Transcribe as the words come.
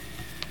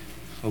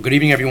Well, good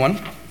evening, everyone.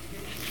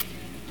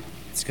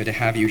 It's good to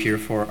have you here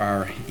for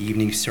our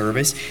evening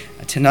service.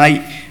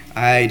 Tonight,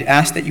 I'd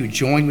ask that you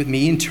join with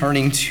me in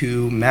turning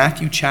to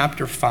Matthew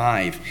chapter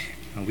 5.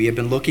 We have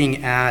been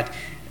looking at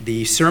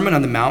the Sermon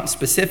on the Mount,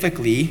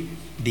 specifically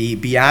the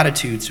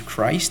Beatitudes of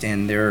Christ,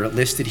 and they're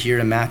listed here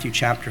in Matthew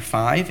chapter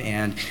 5.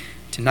 And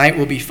tonight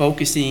we'll be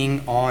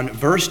focusing on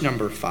verse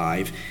number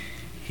 5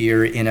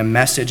 here in a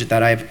message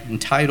that I've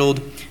entitled,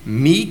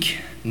 Meek,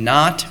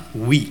 Not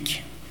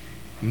Weak.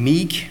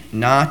 Meek,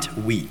 not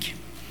weak.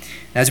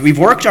 As we've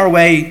worked our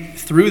way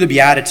through the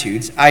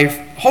Beatitudes, I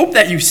hope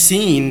that you've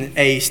seen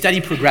a steady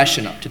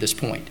progression up to this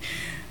point.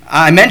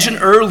 I mentioned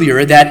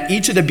earlier that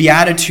each of the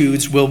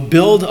Beatitudes will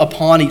build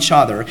upon each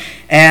other,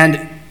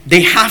 and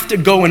they have to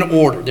go in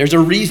order. There's a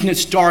reason it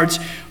starts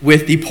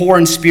with the poor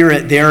in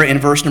spirit there in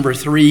verse number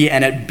 3,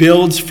 and it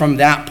builds from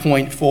that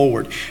point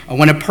forward.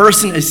 When a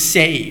person is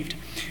saved,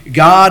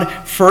 God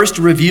first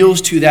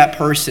reveals to that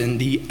person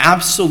the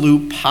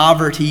absolute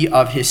poverty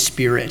of his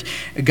spirit.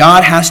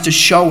 God has to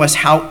show us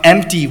how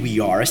empty we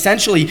are,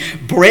 essentially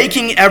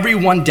breaking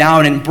everyone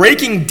down and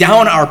breaking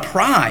down our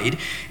pride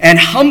and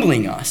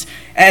humbling us.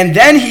 And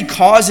then he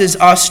causes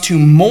us to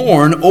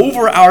mourn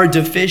over our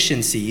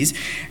deficiencies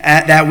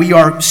that we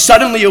are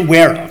suddenly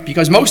aware of,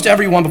 because most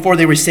everyone before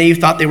they were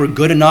saved thought they were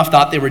good enough,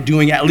 thought they were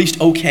doing at least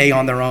okay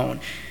on their own.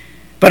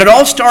 But it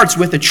all starts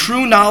with a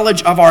true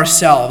knowledge of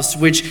ourselves,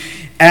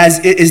 which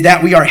is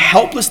that we are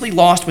helplessly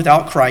lost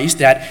without Christ,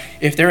 that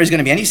if there is going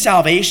to be any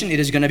salvation, it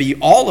is going to be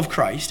all of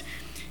Christ,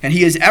 and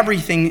he is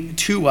everything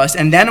to us,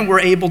 and then we're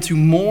able to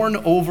mourn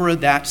over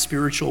that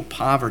spiritual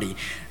poverty.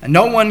 And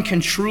no one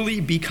can truly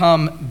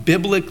become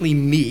biblically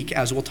meek,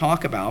 as we'll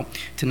talk about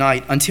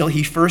tonight, until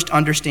he first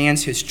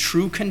understands his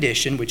true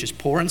condition, which is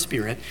poor in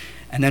spirit,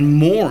 and then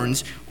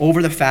mourns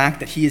over the fact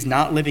that he is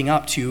not living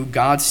up to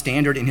God's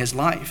standard in his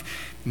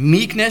life.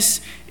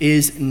 Meekness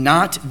is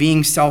not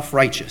being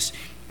self-righteous.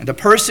 And the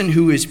person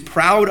who is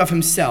proud of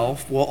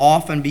himself will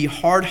often be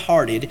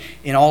hard-hearted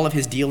in all of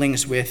his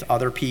dealings with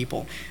other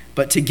people.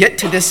 But to get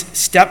to this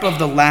step of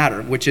the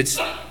ladder, which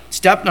is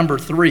step number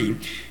 3,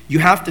 you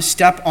have to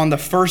step on the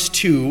first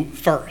two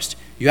first.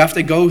 You have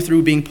to go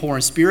through being poor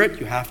in spirit.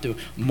 You have to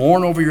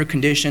mourn over your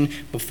condition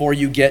before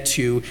you get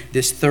to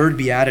this third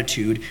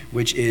beatitude,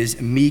 which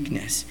is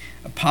meekness.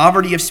 A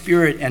poverty of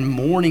spirit and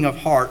mourning of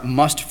heart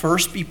must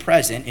first be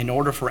present in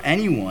order for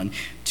anyone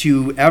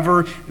to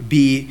ever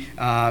be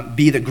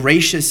the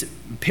gracious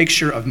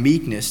picture of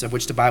meekness of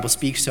which the Bible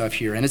speaks of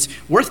here. And it's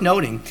worth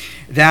noting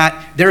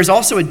that there is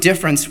also a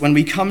difference when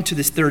we come to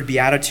this third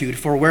beatitude,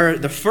 for where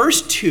the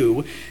first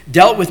two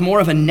dealt with more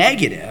of a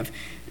negative,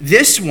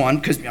 this one,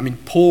 because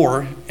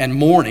poor and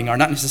mourning are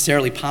not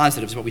necessarily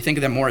positives, but we think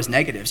of them more as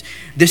negatives.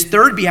 This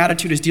third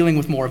beatitude is dealing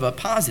with more of a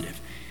positive.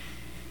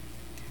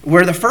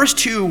 Where the first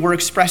two were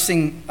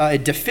expressing a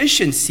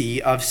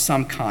deficiency of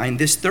some kind,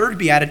 this third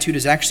beatitude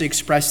is actually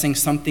expressing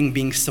something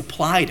being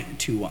supplied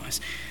to us.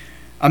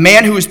 A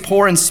man who is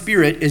poor in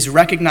spirit is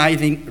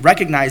recognizing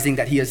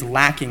that he is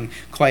lacking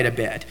quite a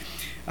bit.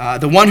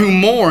 The one who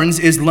mourns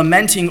is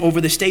lamenting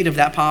over the state of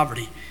that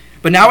poverty.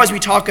 But now as we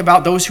talk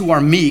about those who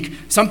are meek,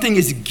 something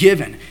is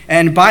given.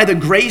 And by the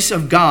grace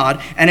of God,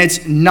 and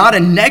it's not a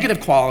negative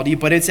quality,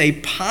 but it's a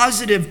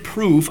positive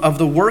proof of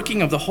the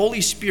working of the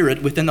Holy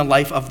Spirit within the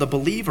life of the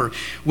believer,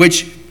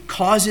 which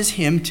causes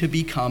him to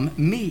become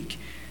meek.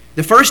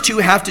 The first two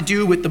have to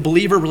do with the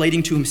believer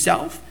relating to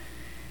himself.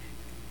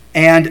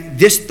 And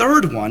this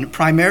third one,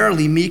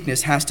 primarily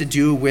meekness, has to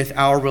do with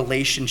our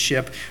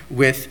relationship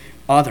with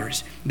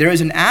others. There is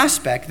an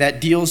aspect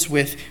that deals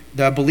with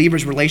the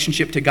believer's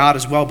relationship to God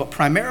as well, but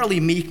primarily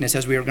meekness,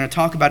 as we are going to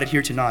talk about it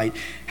here tonight,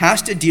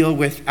 has to deal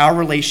with our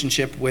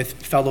relationship with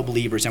fellow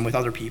believers and with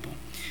other people.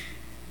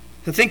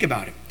 So think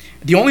about it.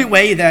 The only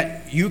way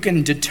that you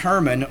can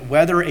determine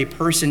whether a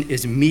person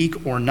is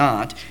meek or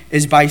not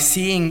is by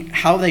seeing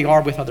how they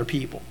are with other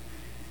people.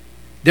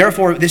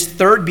 Therefore, this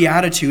third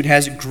beatitude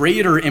has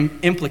greater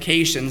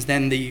implications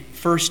than the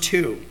first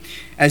two,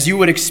 as you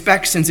would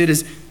expect, since it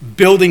is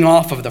building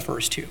off of the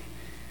first two.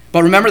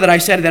 But remember that I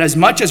said that as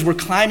much as we're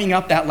climbing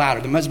up that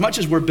ladder, as much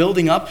as we're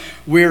building up,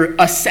 we're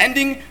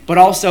ascending but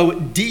also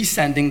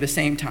descending the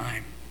same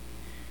time.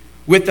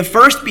 With the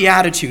first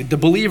beatitude, the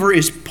believer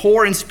is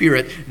poor in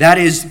spirit. That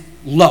is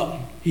low.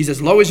 He's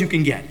as low as you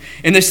can get.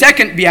 In the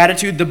second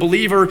beatitude, the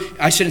believer,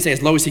 I shouldn't say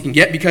as low as he can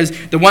get, because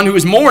the one who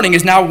is mourning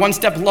is now one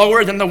step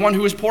lower than the one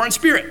who is poor in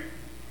spirit.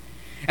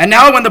 And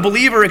now when the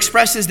believer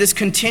expresses this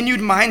continued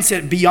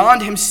mindset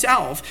beyond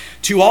himself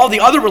to all the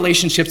other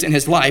relationships in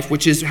his life,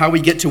 which is how we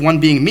get to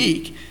one being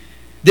meek,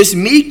 this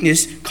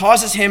meekness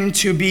causes him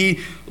to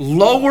be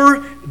lower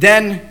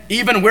than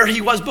even where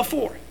he was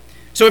before.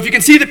 So if you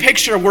can see the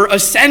picture, we're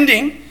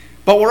ascending,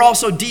 but we're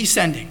also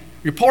descending.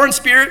 You're poor in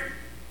spirit.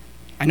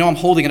 I know I'm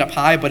holding it up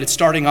high, but it's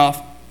starting off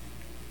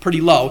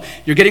pretty low.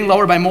 You're getting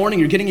lower by mourning.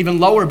 You're getting even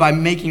lower by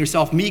making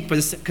yourself meek, but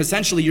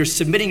essentially you're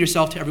submitting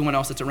yourself to everyone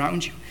else that's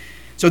around you.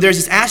 So there's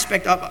this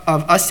aspect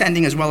of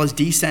ascending as well as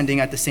descending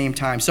at the same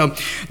time. So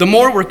the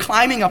more we're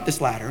climbing up this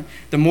ladder,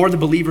 the more the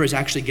believer is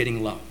actually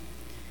getting low.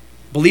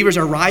 Believers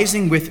are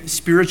rising with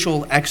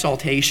spiritual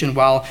exaltation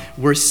while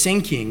we're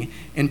sinking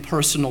in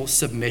personal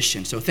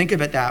submission. So think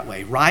of it that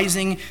way,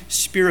 rising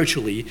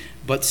spiritually,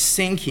 but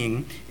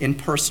sinking in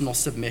personal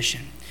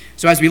submission.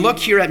 So as we look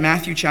here at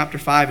Matthew chapter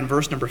 5 and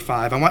verse number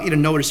 5, I want you to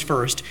notice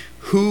first,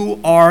 who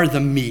are the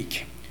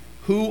meek?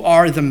 Who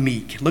are the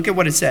meek? Look at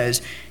what it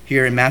says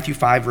here in Matthew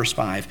 5, verse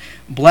 5.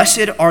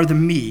 Blessed are the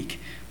meek,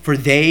 for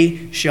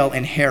they shall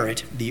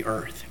inherit the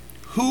earth.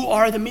 Who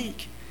are the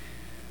meek?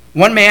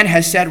 One man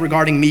has said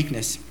regarding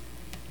meekness,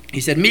 he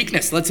said,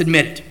 meekness, let's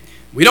admit it,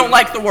 we don't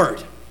like the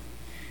word.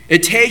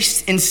 It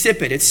tastes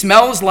insipid. It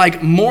smells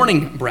like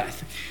morning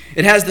breath.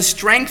 It has the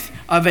strength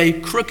of a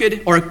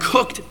crooked or a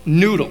cooked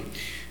noodle.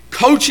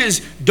 Coaches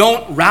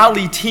don't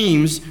rally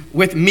teams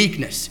with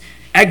meekness.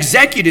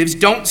 Executives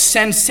don't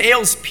send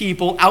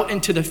salespeople out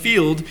into the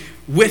field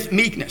with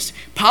meekness.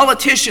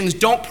 Politicians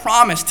don't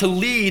promise to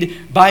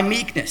lead by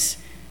meekness.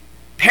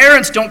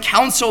 Parents don't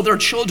counsel their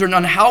children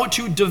on how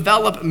to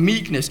develop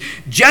meekness.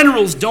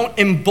 Generals don't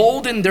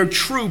embolden their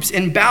troops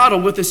in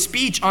battle with a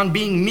speech on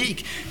being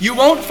meek. You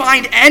won't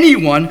find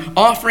anyone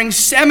offering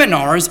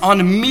seminars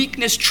on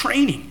meekness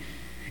training.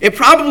 It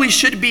probably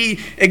should be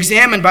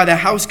examined by the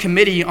House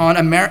Committee on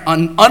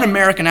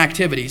Un-American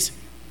Activities,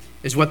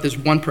 is what this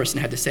one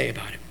person had to say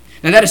about it.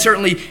 Now, that is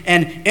certainly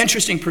an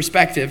interesting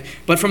perspective,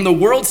 but from the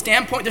world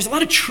standpoint, there's a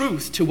lot of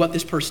truth to what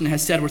this person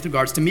has said with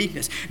regards to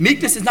meekness.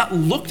 Meekness is not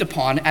looked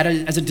upon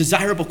as a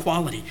desirable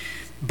quality.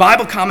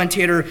 Bible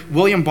commentator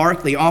William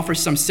Barclay offers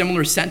some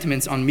similar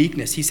sentiments on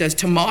meekness. He says,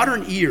 to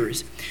modern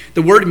ears,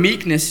 the word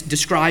meekness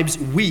describes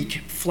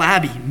weak,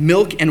 flabby,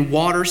 milk and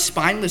water,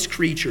 spineless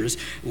creatures,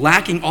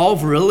 lacking all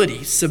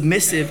virility,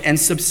 submissive and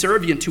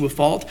subservient to a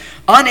fault,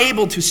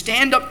 unable to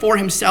stand up for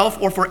himself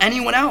or for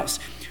anyone else.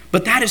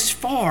 But that is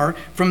far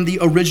from the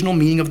original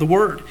meaning of the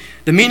word.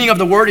 The meaning of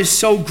the word is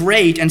so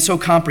great and so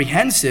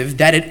comprehensive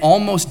that it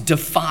almost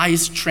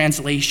defies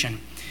translation.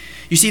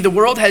 You see, the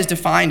world has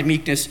defined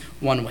meekness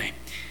one way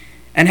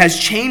and has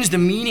changed the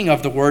meaning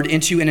of the word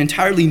into an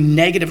entirely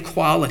negative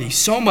quality,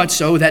 so much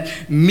so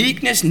that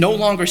meekness no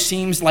longer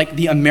seems like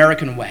the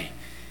American way.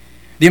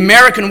 The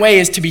American way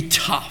is to be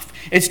tough.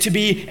 It's to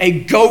be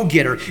a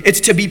go-getter.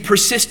 It's to be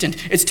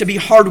persistent. It's to be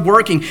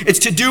hardworking. It's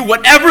to do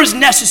whatever is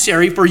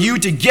necessary for you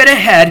to get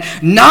ahead,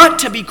 not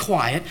to be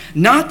quiet,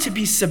 not to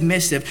be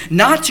submissive,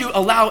 not to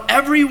allow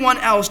everyone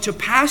else to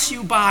pass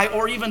you by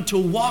or even to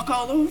walk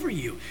all over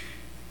you.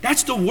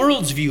 That's the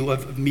world's view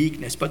of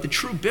meekness, but the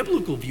true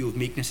biblical view of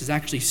meekness is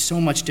actually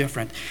so much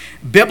different.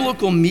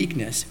 Biblical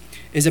meekness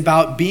is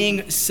about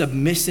being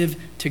submissive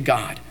to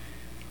God.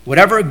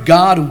 Whatever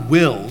God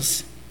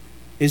wills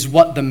is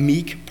what the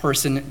meek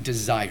person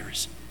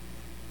desires.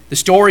 The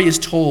story is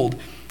told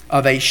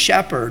of a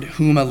shepherd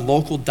whom a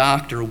local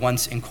doctor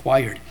once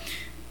inquired.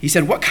 He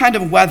said, "What kind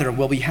of weather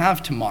will we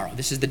have tomorrow?"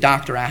 This is the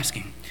doctor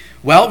asking.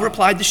 "Well,"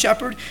 replied the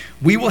shepherd,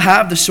 "we will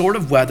have the sort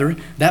of weather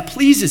that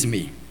pleases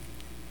me."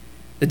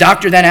 The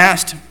doctor then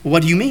asked,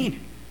 "What do you mean?"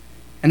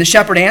 And the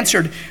shepherd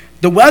answered,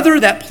 "The weather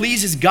that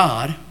pleases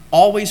God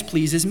always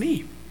pleases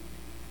me."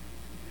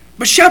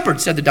 "But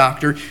shepherd," said the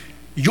doctor,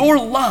 "your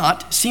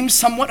lot seems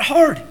somewhat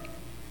hard."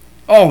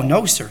 "Oh,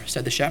 no, sir,"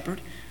 said the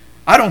shepherd.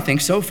 "I don't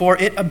think so, for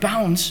it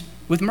abounds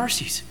with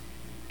mercies."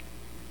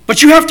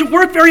 "But you have to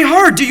work very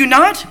hard, do you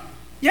not?"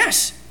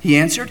 "Yes," he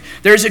answered.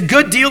 "There's a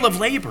good deal of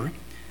labor,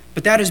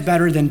 but that is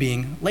better than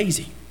being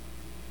lazy."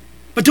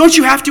 "But don't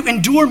you have to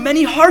endure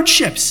many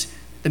hardships?"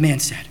 the man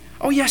said.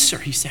 "Oh, yes, sir,"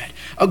 he said.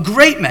 "A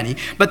great many,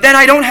 but then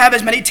I don't have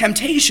as many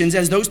temptations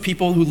as those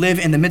people who live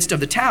in the midst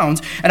of the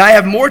towns, and I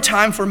have more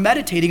time for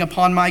meditating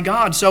upon my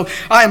God. So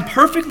I am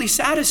perfectly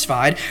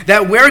satisfied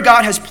that where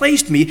God has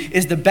placed me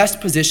is the best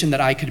position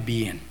that I could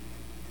be in."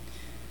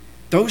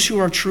 Those who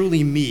are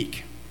truly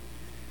meek,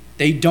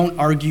 they don't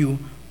argue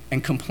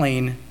and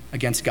complain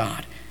against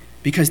God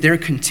because they're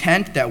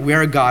content that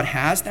where God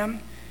has them,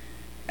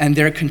 and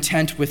they're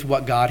content with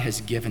what God has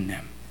given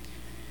them.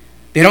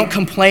 They don't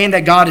complain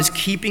that God is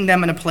keeping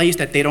them in a place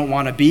that they don't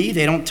want to be.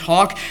 They don't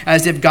talk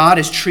as if God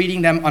is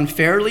treating them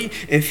unfairly,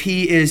 if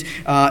he's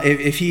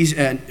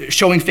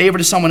showing favor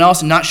to someone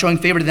else and not showing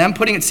favor to them.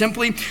 Putting it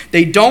simply,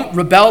 they don't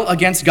rebel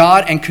against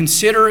God and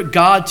consider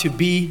God to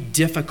be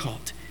difficult.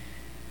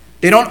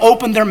 They don't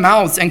open their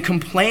mouths and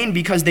complain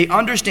because they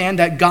understand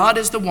that God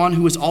is the one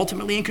who is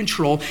ultimately in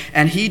control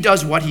and he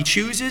does what he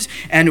chooses.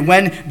 And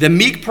when the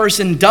meek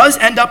person does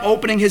end up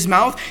opening his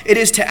mouth, it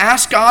is to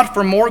ask God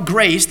for more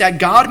grace that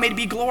God may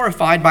be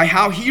glorified by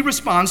how he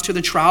responds to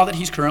the trial that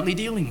he's currently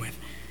dealing with.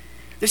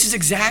 This is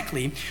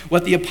exactly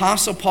what the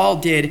Apostle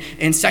Paul did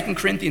in 2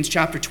 Corinthians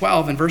chapter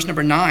 12 and verse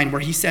number 9, where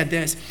he said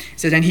this. He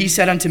said, "And he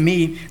said unto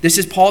me," this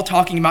is Paul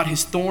talking about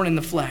his thorn in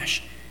the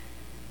flesh.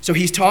 So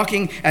he's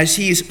talking as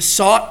he's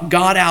sought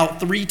God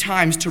out 3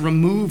 times to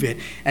remove it.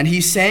 And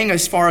he's saying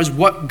as far as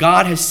what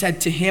God has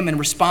said to him in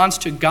response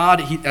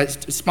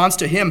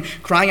to him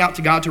crying out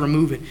to God to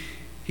remove it.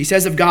 He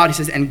says of God, he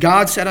says, "And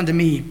God said unto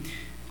me,"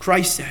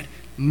 Christ said,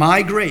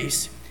 "My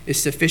grace is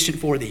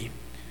sufficient for thee,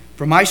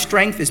 for my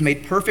strength is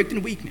made perfect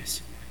in weakness.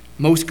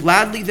 Most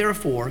gladly,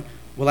 therefore,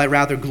 will I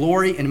rather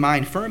glory in my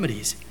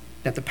infirmities,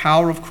 that the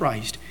power of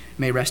Christ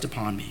may rest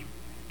upon me.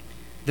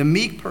 The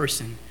meek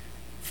person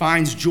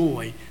finds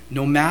joy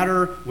no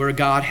matter where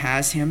God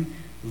has him,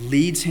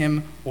 leads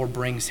him, or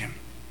brings him.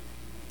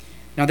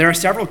 Now, there are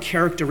several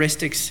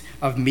characteristics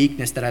of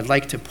meekness that I'd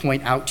like to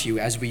point out to you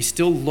as we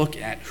still look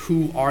at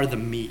who are the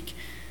meek.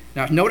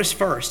 Now, notice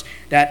first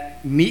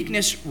that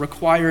meekness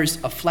requires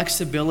a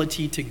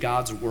flexibility to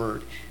God's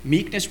word.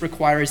 Meekness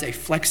requires a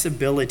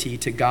flexibility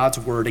to God's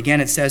word. Again,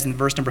 it says in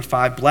verse number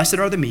 5, "Blessed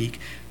are the meek,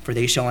 for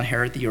they shall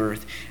inherit the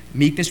earth."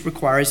 Meekness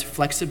requires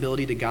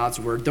flexibility to God's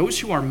word. Those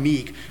who are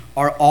meek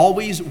are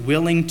always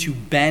willing to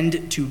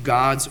bend to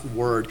God's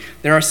word.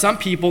 There are some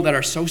people that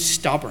are so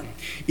stubborn.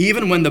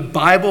 Even when the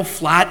Bible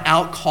flat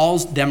out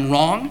calls them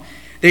wrong,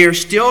 they are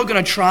still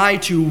going to try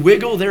to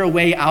wiggle their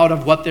way out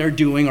of what they're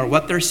doing or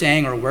what they're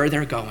saying or where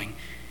they're going.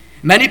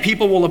 Many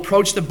people will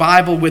approach the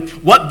Bible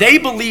with what they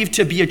believe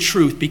to be a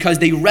truth because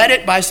they read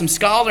it by some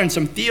scholar and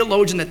some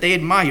theologian that they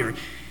admire.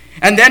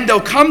 And then they'll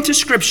come to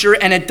Scripture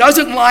and it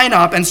doesn't line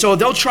up, and so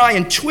they'll try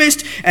and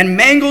twist and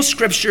mangle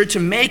Scripture to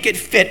make it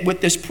fit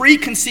with this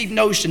preconceived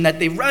notion that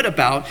they read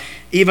about,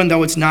 even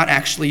though it's not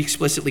actually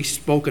explicitly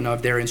spoken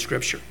of there in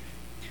Scripture.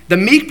 The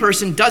meek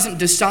person doesn't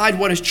decide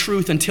what is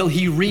truth until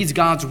he reads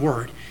God's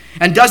word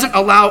and doesn't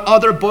allow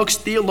other books,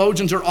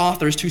 theologians, or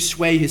authors to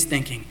sway his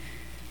thinking.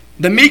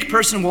 The meek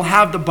person will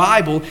have the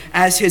Bible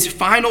as his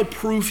final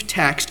proof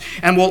text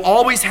and will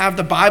always have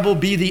the Bible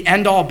be the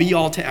end-all,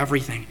 be-all to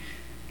everything.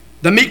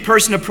 The meek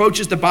person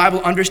approaches the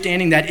Bible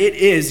understanding that it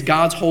is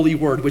God's holy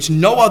word, which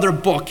no other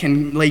book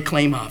can lay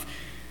claim of.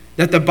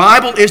 That the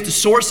Bible is the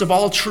source of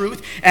all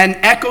truth and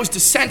echoes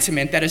the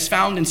sentiment that is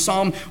found in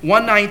Psalm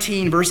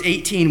 119, verse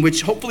 18,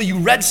 which hopefully you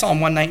read Psalm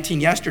 119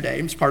 yesterday.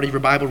 It's part of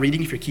your Bible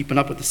reading if you're keeping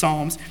up with the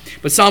Psalms.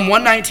 But Psalm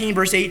 119,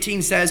 verse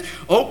 18 says,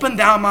 "Open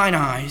thou mine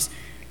eyes,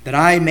 that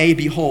I may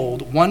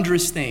behold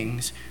wondrous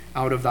things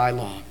out of thy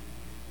law."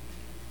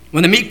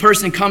 When the meek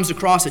person comes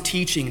across a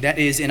teaching that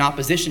is in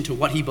opposition to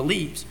what he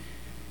believes,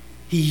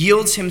 he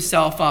yields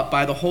himself up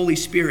by the Holy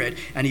Spirit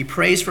and he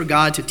prays for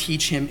God to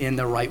teach him in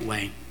the right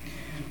way.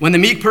 When the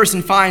meek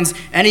person finds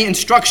any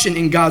instruction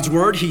in God's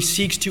word, he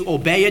seeks to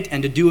obey it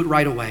and to do it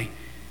right away.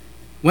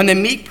 When the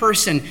meek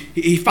person,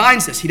 he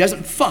finds this, he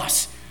doesn't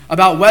fuss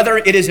about whether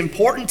it is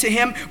important to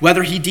him,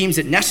 whether he deems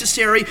it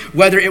necessary,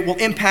 whether it will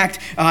impact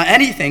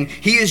anything.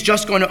 He is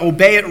just going to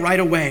obey it right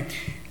away.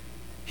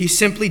 He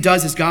simply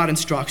does as God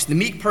instructs. The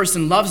meek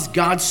person loves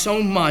God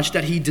so much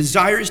that he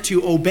desires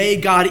to obey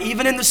God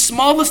even in the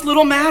smallest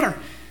little matter.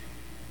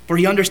 For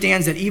he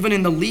understands that even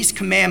in the least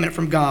commandment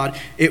from God,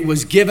 it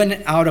was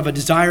given out of a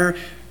desire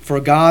for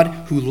a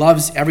God who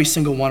loves every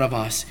single one of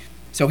us.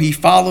 So he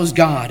follows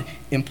God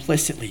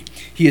implicitly.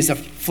 He has a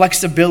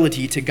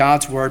flexibility to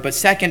God's word. But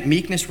second,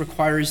 meekness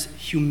requires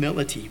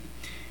humility.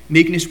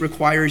 Meekness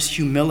requires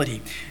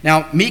humility.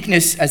 Now,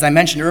 meekness, as I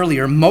mentioned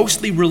earlier,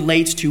 mostly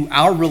relates to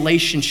our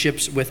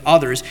relationships with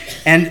others,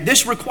 and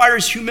this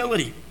requires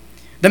humility.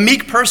 The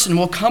meek person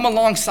will come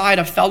alongside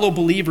a fellow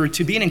believer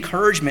to be an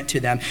encouragement to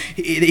them.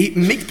 The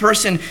meek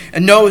person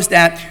knows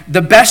that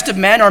the best of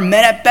men are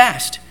men at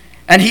best,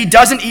 and he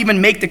doesn't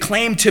even make the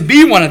claim to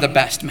be one of the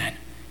best men.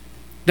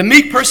 The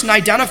meek person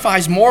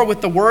identifies more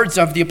with the words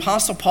of the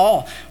Apostle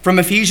Paul from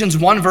Ephesians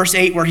 1, verse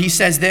 8, where he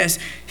says this.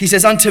 He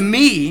says, "Unto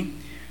me,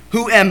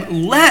 who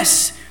am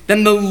less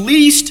than the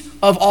least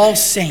of all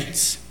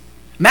saints."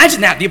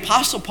 Imagine that. The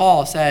Apostle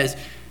Paul says,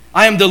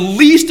 "I am the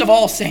least of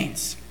all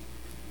saints."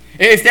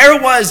 If there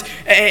was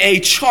a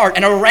chart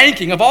and a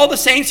ranking of all the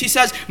saints, he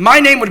says, my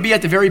name would be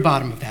at the very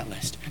bottom of that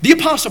list. The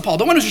Apostle Paul,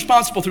 the one who's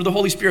responsible through the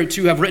Holy Spirit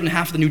to have written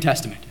half of the New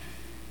Testament.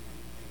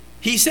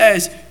 He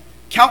says,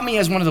 count me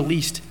as one of the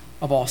least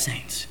of all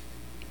saints.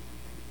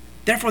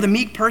 Therefore, the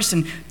meek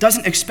person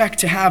doesn't expect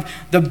to have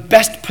the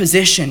best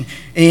position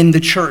in the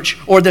church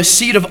or the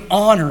seat of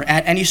honor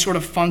at any sort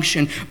of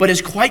function, but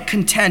is quite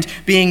content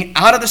being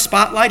out of the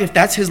spotlight, if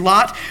that's his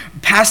lot,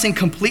 passing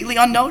completely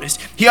unnoticed.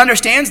 He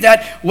understands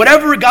that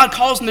whatever God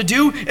calls him to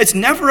do, it's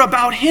never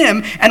about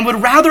him, and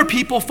would rather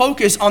people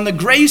focus on the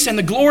grace and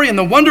the glory and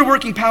the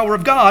wonder-working power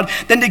of God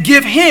than to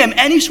give him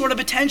any sort of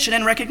attention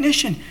and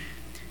recognition.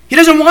 He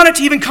doesn't want it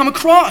to even come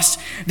across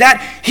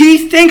that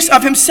he thinks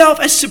of himself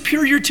as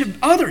superior to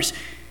others.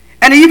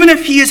 And even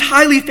if he is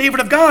highly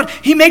favored of God,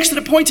 he makes it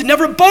a point to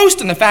never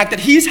boast in the fact that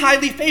he's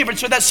highly favored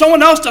so that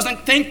someone else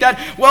doesn't think that,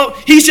 well,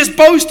 he's just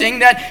boasting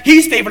that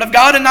he's favored of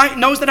God and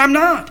knows that I'm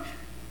not.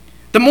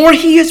 The more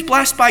he is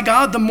blessed by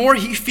God, the more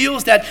he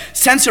feels that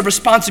sense of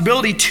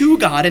responsibility to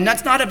God. And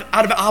that's not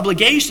out of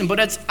obligation, but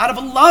it's out of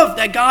a love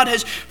that God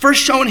has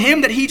first shown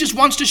him, that he just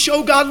wants to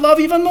show God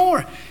love even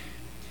more.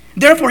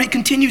 Therefore, he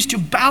continues to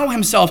bow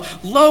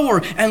himself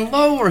lower and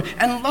lower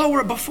and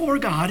lower before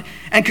God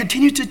and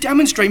continues to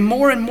demonstrate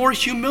more and more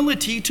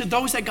humility to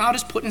those that God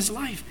has put in his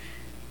life.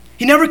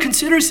 He never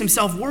considers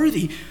himself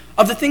worthy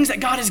of the things that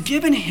God has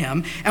given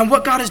him and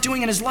what God is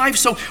doing in his life.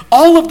 So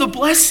all of the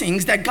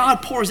blessings that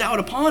God pours out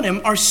upon him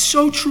are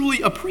so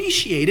truly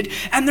appreciated,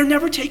 and they're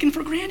never taken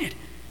for granted.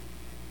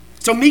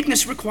 So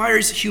meekness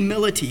requires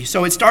humility.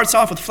 So it starts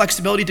off with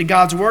flexibility to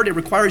God's word. It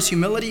requires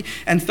humility.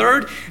 And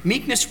third,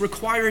 meekness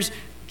requires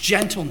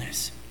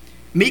gentleness.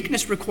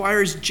 Meekness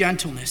requires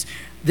gentleness.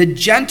 The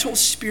gentle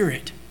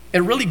spirit, it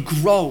really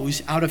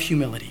grows out of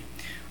humility.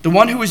 The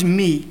one who is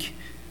meek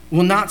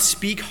will not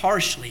speak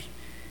harshly,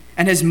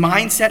 and his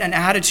mindset and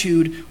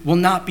attitude will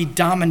not be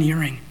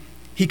domineering.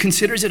 He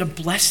considers it a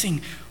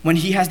blessing when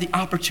he has the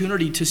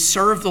opportunity to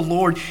serve the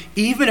Lord,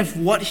 even if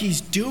what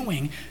he's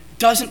doing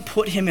doesn't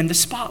put him in the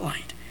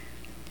spotlight.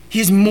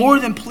 He's more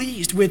than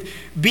pleased with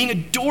being a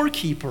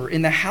doorkeeper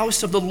in the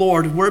house of the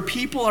Lord, where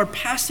people are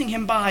passing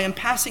him by and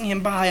passing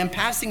him by and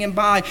passing him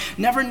by,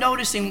 never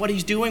noticing what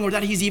he's doing or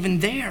that he's even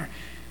there.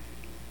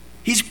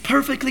 He's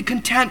perfectly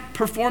content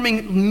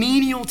performing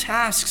menial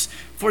tasks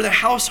for the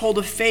household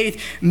of faith,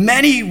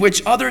 many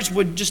which others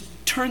would just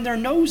turn their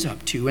nose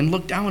up to and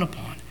look down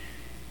upon.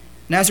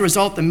 And as a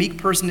result, the meek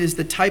person is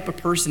the type of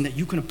person that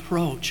you can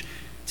approach.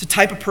 It's the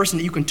type of person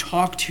that you can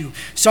talk to,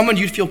 someone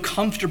you'd feel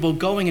comfortable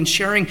going and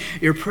sharing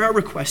your prayer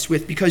requests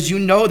with, because you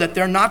know that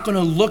they're not going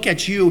to look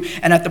at you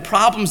and at the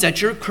problems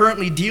that you're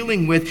currently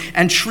dealing with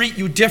and treat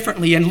you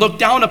differently and look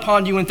down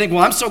upon you and think,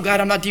 well, I'm so glad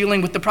I'm not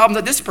dealing with the problem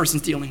that this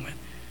person's dealing with.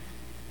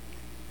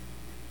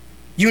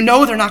 You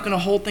know they're not going to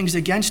hold things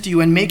against you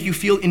and make you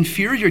feel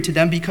inferior to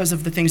them because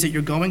of the things that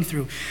you're going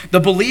through. The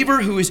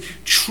believer who is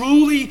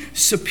truly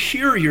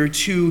superior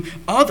to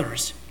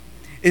others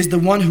is the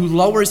one who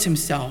lowers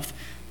himself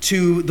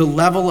to the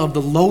level of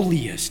the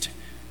lowliest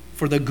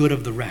for the good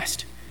of the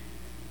rest.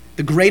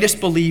 The greatest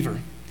believer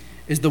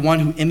is the one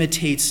who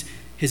imitates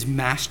his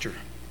master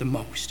the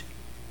most,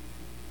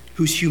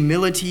 whose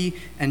humility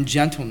and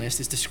gentleness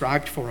is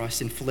described for us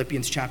in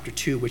Philippians chapter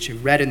 2, which I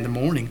read in the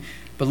morning.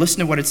 But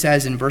listen to what it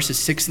says in verses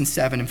 6 and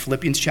 7 in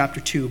Philippians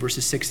chapter 2,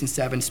 verses 6 and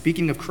 7,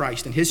 speaking of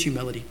Christ and his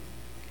humility.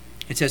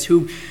 It says,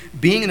 who,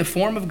 being in the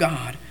form of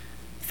God,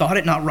 thought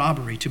it not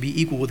robbery to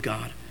be equal with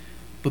God,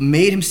 but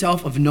made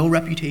himself of no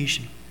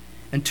reputation,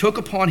 and took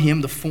upon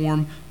him the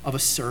form of a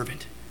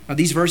servant. Now,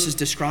 these verses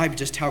describe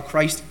just how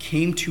Christ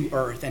came to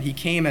earth, and he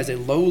came as a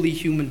lowly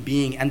human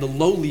being and the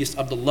lowliest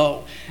of the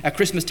low. At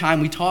Christmas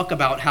time, we talk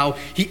about how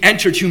he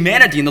entered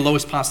humanity in the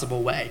lowest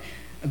possible way,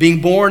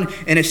 being born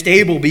in a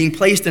stable, being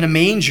placed in a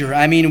manger.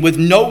 I mean, with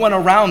no one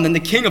around, and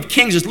the King of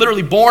Kings is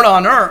literally born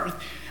on earth,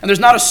 and there's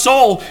not a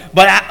soul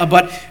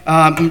but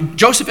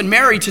Joseph and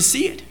Mary to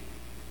see it.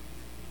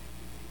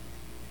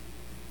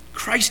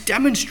 Christ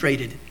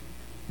demonstrated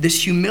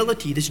this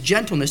humility, this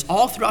gentleness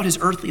all throughout his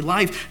earthly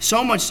life,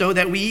 so much so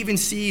that we even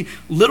see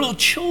little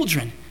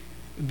children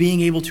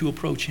being able to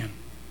approach him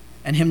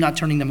and him not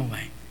turning them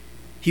away.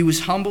 He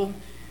was humble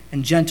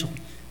and gentle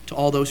to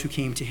all those who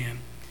came to him.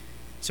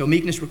 So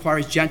meekness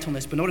requires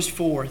gentleness, but notice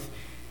fourth,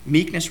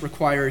 meekness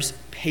requires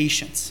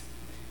patience.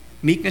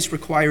 Meekness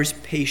requires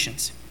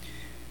patience.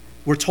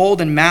 We're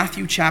told in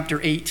Matthew chapter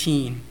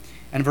 18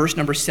 and verse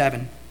number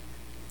 7.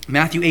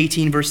 Matthew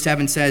 18 verse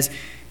 7 says,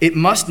 it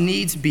must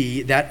needs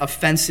be that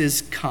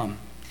offenses come.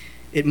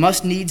 It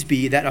must needs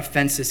be that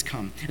offenses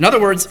come. In other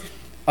words,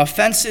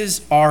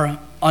 offenses are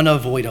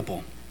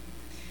unavoidable.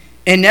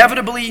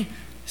 Inevitably,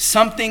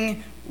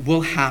 something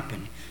will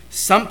happen.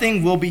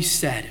 Something will be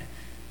said.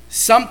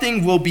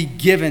 Something will be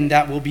given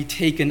that will be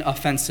taken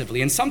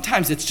offensively. And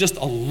sometimes it's just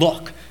a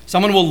look.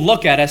 Someone will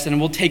look at us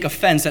and will take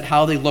offense at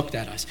how they looked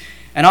at us.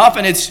 And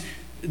often it's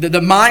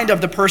the mind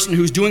of the person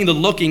who's doing the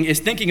looking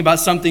is thinking about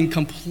something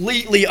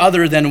completely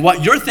other than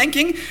what you're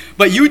thinking,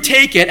 but you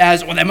take it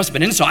as, well, that must have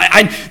been insult.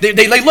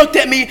 They looked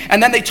at me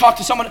and then they talked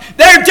to someone.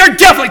 They're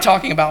definitely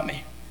talking about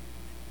me.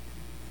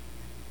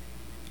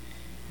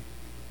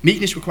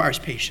 Meekness requires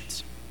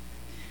patience.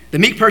 The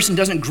meek person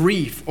doesn't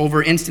grieve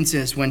over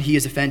instances when he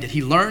is offended.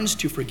 He learns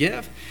to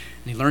forgive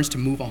and he learns to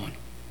move on.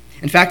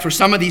 In fact, for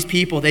some of these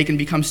people, they can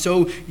become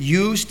so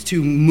used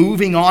to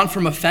moving on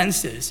from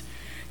offenses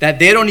that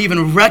they don't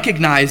even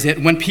recognize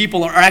it when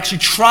people are actually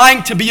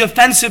trying to be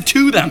offensive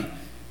to them.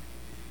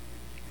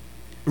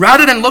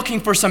 Rather than looking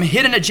for some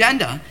hidden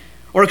agenda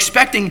or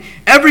expecting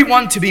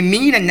everyone to be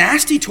mean and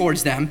nasty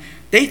towards them,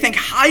 they think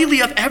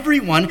highly of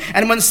everyone,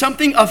 and when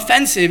something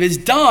offensive is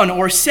done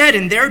or said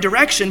in their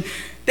direction,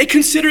 they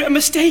consider it a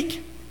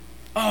mistake.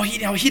 Oh, he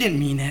didn't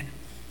mean it.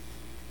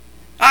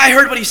 I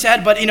heard what he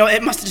said, but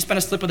it must have just been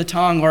a slip of the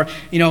tongue, or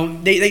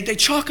they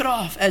chalk it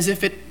off as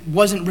if it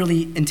wasn't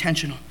really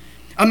intentional.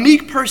 A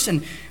meek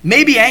person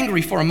may be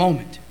angry for a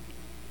moment,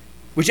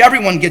 which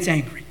everyone gets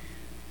angry,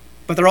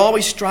 but they're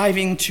always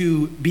striving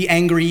to be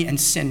angry and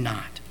sin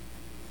not.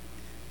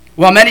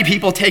 While many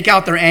people take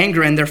out their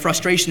anger and their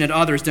frustration at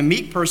others, the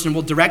meek person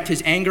will direct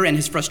his anger and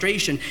his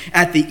frustration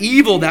at the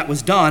evil that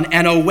was done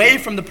and away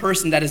from the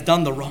person that has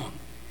done the wrong.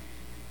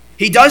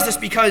 He does this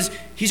because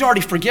he's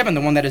already forgiven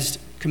the one that has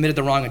committed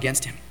the wrong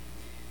against him.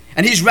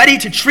 And he's ready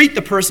to treat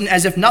the person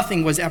as if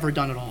nothing was ever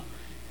done at all.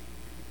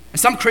 And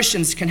some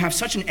Christians can have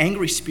such an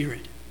angry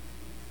spirit,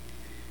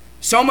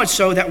 so much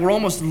so that we're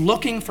almost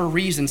looking for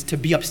reasons to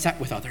be upset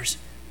with others.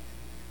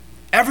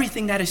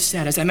 Everything that is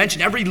said, as I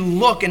mentioned, every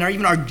look and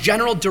even our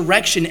general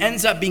direction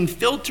ends up being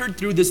filtered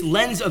through this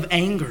lens of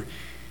anger.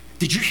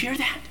 Did you hear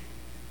that?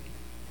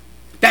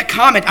 That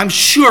comment, I'm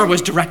sure,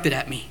 was directed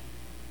at me.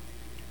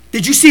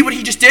 Did you see what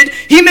he just did?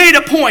 He made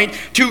a point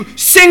to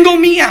single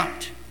me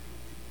out.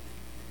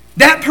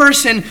 That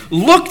person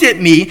looked at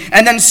me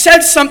and then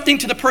said something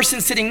to the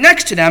person sitting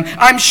next to them.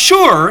 I'm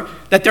sure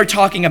that they're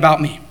talking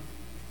about me.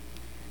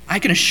 I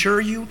can assure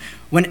you,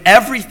 when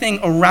everything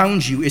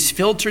around you is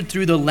filtered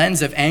through the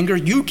lens of anger,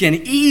 you can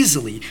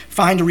easily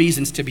find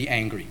reasons to be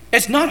angry.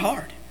 It's not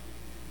hard.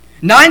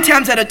 9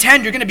 times out of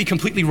 10, you're going to be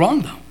completely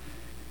wrong, though.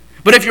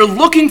 But if you're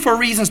looking for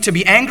reasons to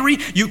be angry,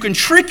 you can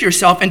trick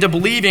yourself into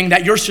believing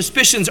that your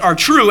suspicions are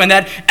true and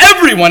that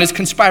everyone is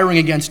conspiring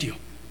against you.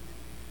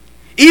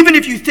 Even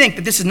if you think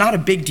that this is not a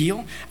big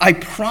deal, I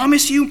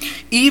promise you,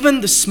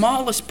 even the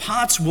smallest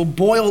pots will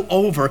boil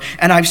over.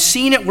 And I've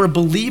seen it where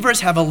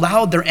believers have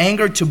allowed their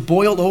anger to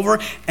boil over,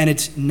 and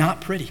it's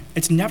not pretty.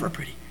 It's never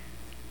pretty.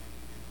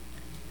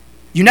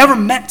 You never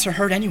meant to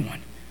hurt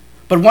anyone.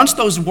 But once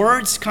those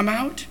words come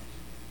out,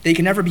 they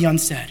can never be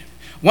unsaid.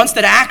 Once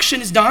that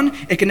action is done,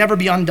 it can never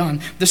be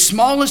undone. The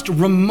smallest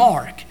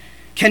remark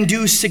can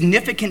do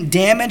significant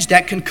damage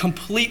that can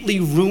completely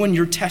ruin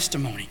your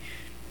testimony.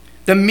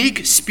 The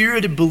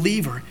meek-spirited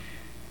believer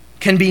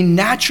can be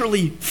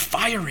naturally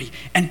fiery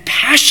and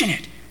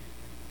passionate,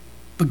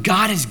 but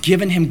God has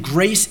given him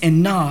grace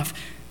enough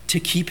to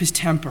keep his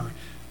temper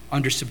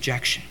under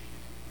subjection.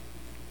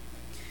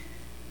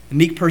 The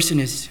meek person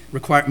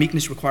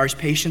meekness requires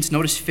patience.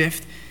 Notice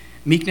fifth,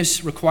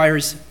 meekness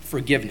requires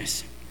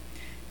forgiveness.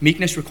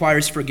 Meekness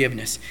requires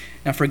forgiveness.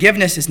 Now,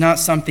 forgiveness is not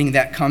something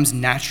that comes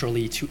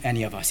naturally to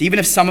any of us. Even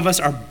if some of us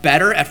are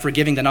better at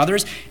forgiving than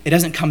others, it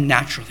doesn't come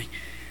naturally.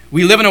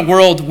 We live in a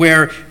world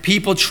where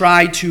people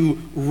try to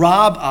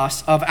rob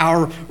us of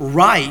our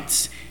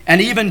rights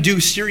and even do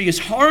serious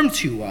harm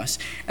to us.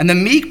 And the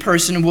meek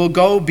person will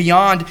go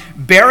beyond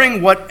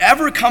bearing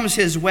whatever comes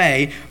his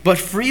way, but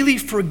freely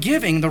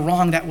forgiving the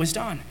wrong that was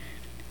done.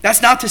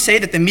 That's not to say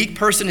that the meek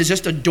person is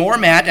just a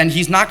doormat and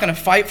he's not going to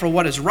fight for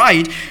what is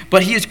right,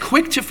 but he is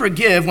quick to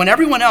forgive when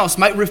everyone else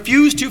might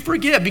refuse to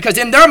forgive because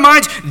in their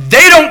minds,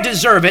 they don't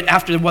deserve it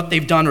after what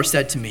they've done or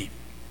said to me.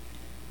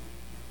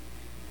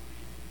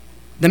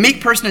 The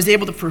meek person is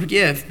able to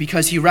forgive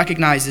because he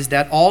recognizes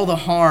that all the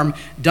harm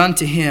done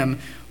to him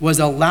was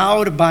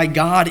allowed by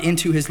God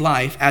into his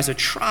life as a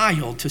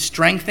trial to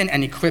strengthen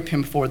and equip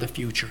him for the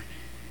future.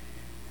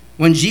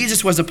 When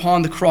Jesus was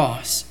upon the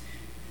cross,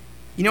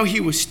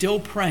 he was still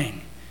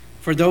praying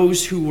for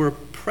those who were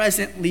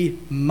presently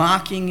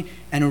mocking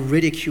and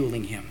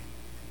ridiculing him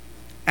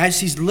as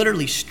he's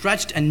literally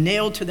stretched and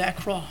nailed to that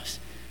cross.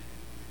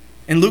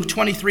 In Luke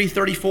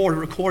 23:34, it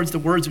records the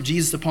words of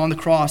Jesus upon the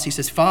cross. He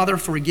says, Father,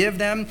 forgive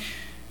them,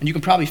 and you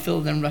can probably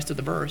fill in the rest of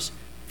the verse,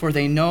 for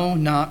they know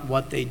not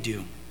what they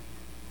do.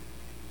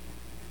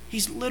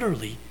 He's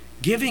literally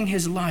giving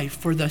his life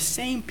for the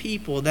same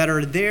people that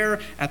are there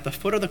at the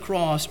foot of the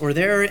cross or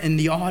there in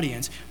the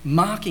audience,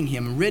 mocking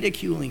him,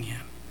 ridiculing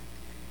him.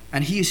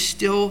 And he is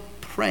still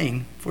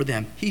praying for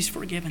them. He's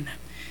forgiven them.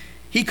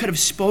 He could have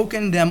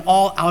spoken them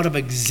all out of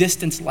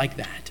existence like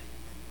that.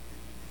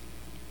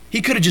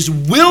 He could have just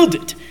willed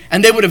it,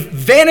 and they would have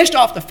vanished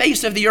off the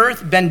face of the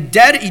earth, been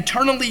dead,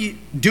 eternally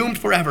doomed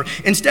forever.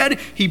 Instead,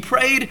 he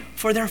prayed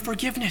for their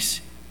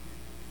forgiveness.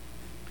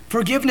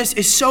 Forgiveness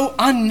is so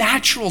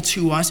unnatural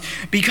to us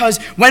because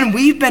when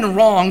we've been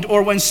wronged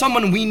or when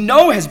someone we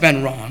know has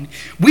been wronged,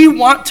 we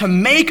want to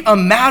make a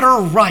matter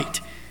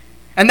right.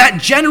 And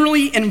that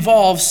generally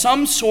involves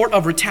some sort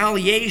of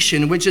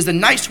retaliation, which is a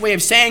nice way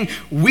of saying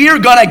we're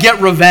going to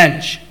get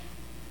revenge.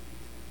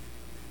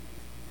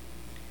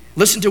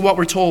 Listen to what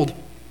we're told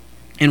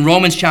in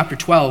Romans chapter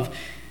 12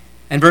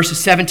 and verses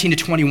 17 to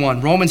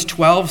 21. Romans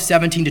 12,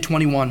 17 to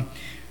 21.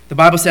 The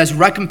Bible says,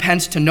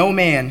 recompense to no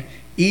man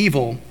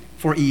evil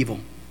for evil.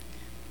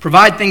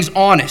 Provide things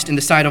honest in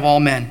the sight of all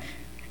men.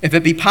 If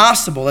it be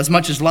possible, as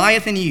much as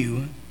lieth in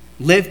you,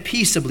 live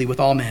peaceably with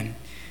all men.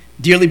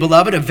 Dearly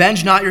beloved,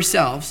 avenge not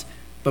yourselves,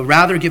 but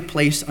rather give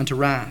place unto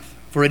wrath.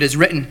 For it is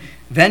written,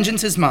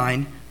 vengeance is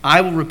mine,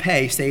 I will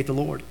repay, saith the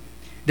Lord.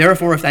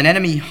 Therefore, if thine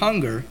enemy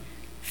hunger,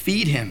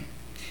 feed him.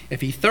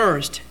 If he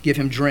thirst, give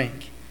him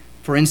drink.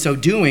 For in so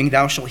doing,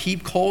 thou shalt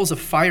heap coals of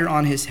fire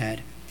on his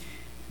head.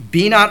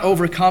 Be not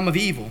overcome of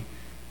evil,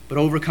 but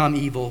overcome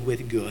evil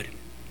with good.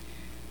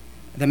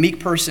 The meek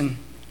person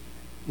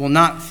will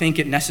not think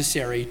it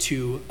necessary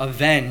to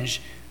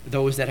avenge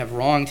those that have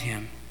wronged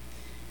him,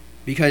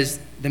 because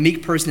the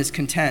meek person is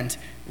content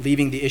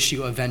leaving the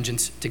issue of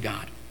vengeance to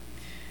God.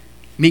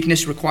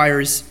 Meekness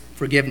requires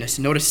forgiveness.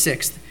 Notice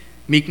sixth,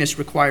 meekness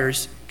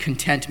requires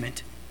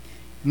contentment.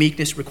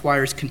 Meekness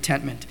requires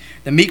contentment.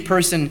 The meek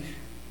person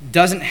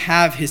doesn't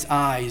have his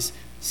eyes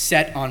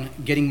set on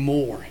getting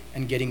more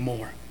and getting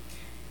more.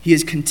 He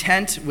is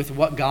content with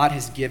what God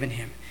has given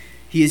him.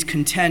 He is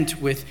content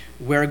with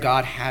where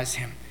God has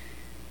him.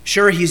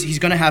 Sure, he's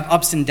going to have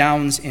ups and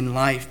downs in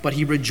life, but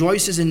he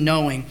rejoices in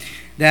knowing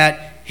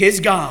that his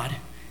God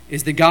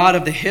is the God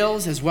of the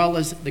hills as well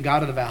as the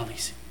God of the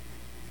valleys.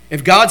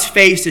 If God's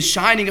face is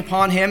shining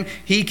upon him,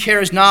 he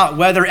cares not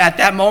whether at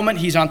that moment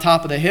he's on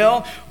top of the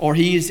hill or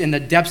he's in the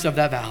depths of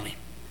that valley.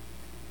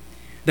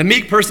 The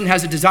meek person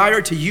has a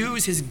desire to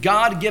use his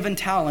God-given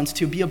talents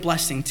to be a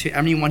blessing to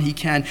anyone he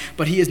can,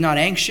 but he is not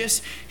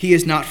anxious, he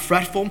is not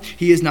fretful,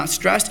 he is not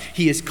stressed,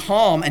 he is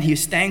calm, and he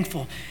is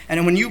thankful.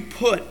 And when you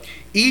put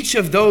each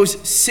of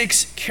those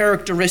 6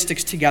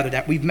 characteristics together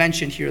that we've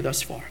mentioned here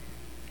thus far,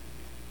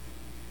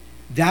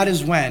 that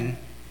is when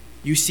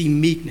you see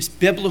meekness,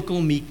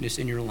 biblical meekness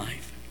in your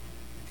life.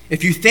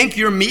 If you think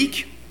you're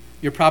meek,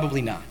 you're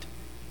probably not.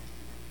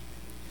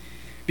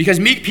 Because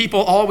meek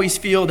people always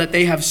feel that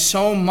they have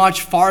so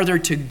much farther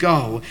to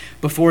go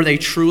before they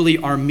truly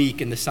are meek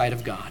in the sight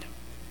of God.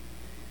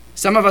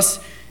 Some of us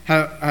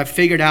have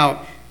figured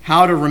out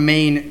how to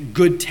remain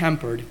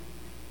good-tempered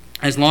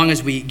as long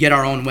as we get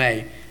our own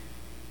way.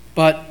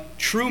 But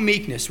true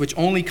meekness, which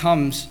only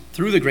comes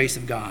through the grace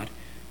of God,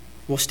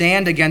 will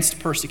stand against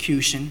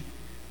persecution,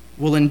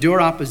 will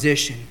endure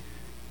opposition,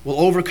 will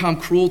overcome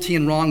cruelty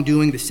and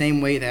wrongdoing the same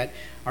way that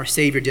our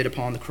Savior did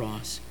upon the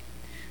cross.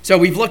 So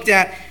we've looked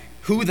at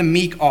who the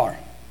meek are,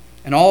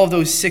 and all of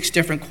those 6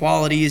 different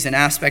qualities and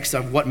aspects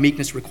of what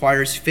meekness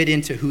requires fit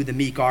into who the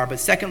meek are. But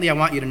secondly, I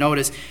want you to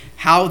notice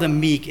how the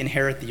meek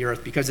inherit the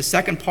earth, because the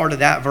second part of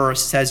that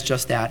verse says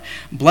just that.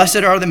 Blessed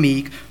are the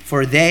meek,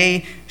 for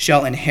they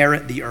shall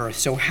inherit the earth.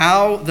 So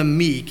how the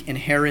meek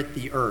inherit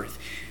the earth.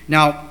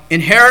 Now,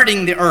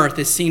 inheriting the earth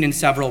is seen in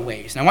several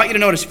ways. And I want you to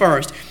notice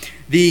first,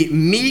 the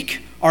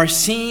meek are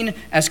seen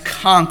as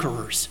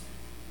conquerors.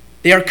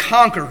 They are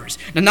conquerors.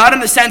 Now, not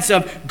in the sense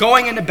of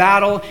going into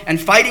battle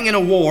and fighting in a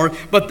war,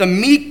 but the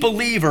meek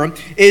believer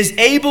is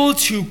able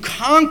to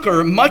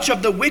conquer much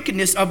of the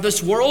wickedness of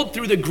this world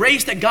through the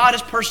grace that God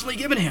has personally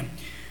given him.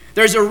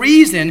 There's a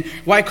reason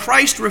why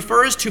Christ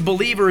refers to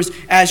believers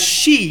as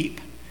sheep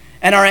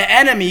and our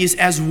enemies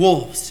as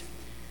wolves.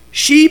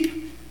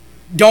 Sheep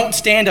don't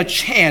stand a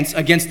chance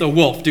against the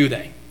wolf, do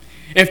they?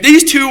 If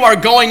these two are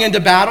going into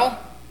battle,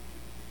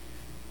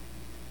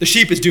 the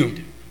sheep is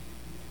doomed.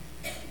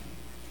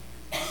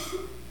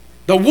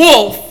 The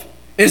wolf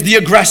is the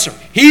aggressor.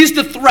 He's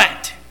the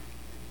threat.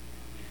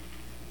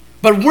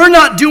 But we're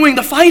not doing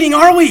the fighting,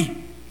 are we?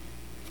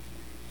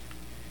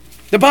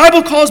 The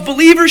Bible calls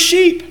believers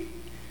sheep.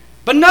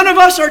 But none of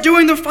us are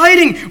doing the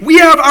fighting. We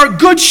have our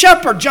good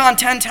shepherd, John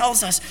 10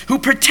 tells us, who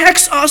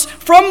protects us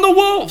from the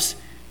wolves.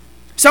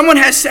 Someone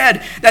has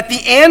said that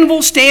the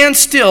anvil stands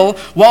still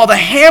while the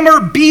hammer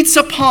beats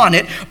upon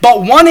it,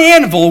 but one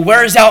anvil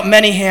wears out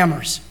many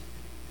hammers.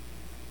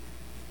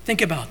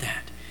 Think about that.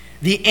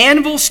 The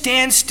anvil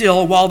stands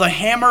still while the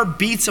hammer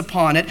beats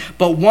upon it,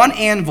 but one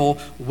anvil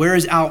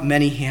wears out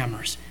many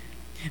hammers.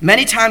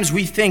 Many times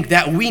we think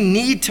that we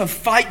need to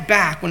fight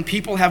back when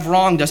people have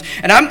wronged us.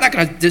 And I'm not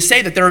going to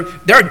say that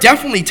there are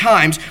definitely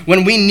times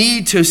when we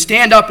need to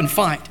stand up and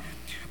fight.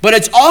 But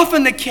it's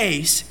often the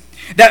case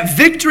that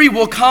victory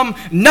will come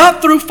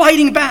not through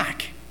fighting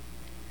back.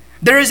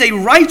 There is a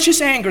righteous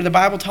anger the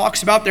Bible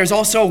talks about. There's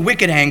also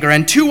wicked anger.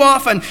 And too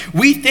often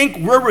we think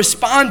we're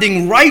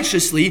responding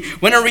righteously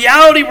when in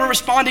reality we're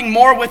responding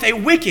more with a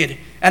wicked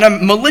and a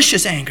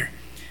malicious anger.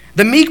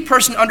 The meek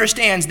person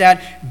understands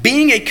that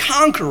being a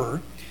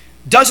conqueror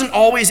doesn't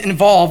always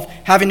involve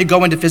having to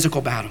go into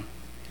physical battle.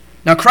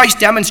 Now, Christ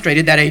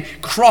demonstrated that a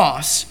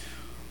cross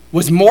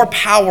was more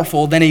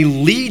powerful than a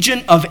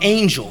legion of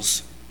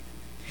angels.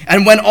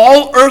 And when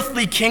all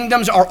earthly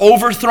kingdoms are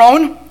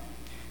overthrown,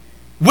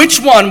 which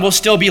one will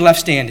still be left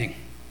standing?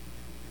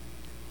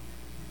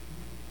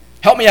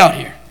 Help me out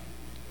here.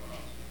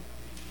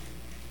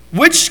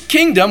 Which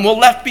kingdom will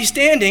left be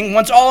standing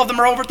once all of them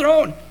are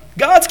overthrown?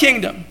 God's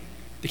kingdom.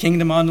 The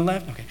kingdom on the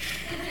left? Okay.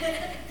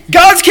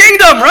 God's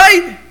kingdom,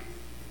 right?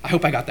 I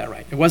hope I got that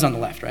right. It was on the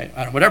left, right?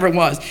 I don't know, whatever it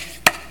was.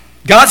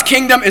 God's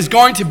kingdom is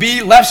going to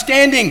be left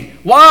standing.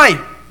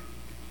 Why?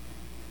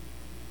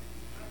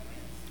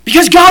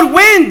 Because God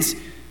wins.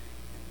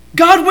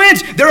 God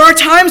wins. There are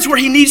times where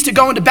he needs to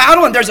go into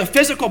battle, and there's a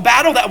physical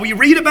battle that we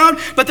read about,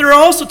 but there are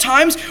also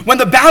times when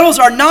the battles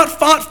are not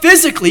fought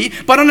physically,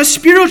 but on a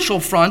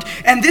spiritual front,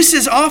 and this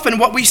is often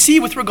what we see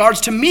with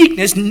regards to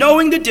meekness,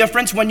 knowing the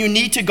difference when you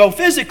need to go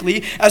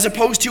physically as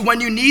opposed to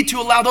when you need to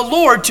allow the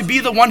Lord to be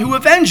the one who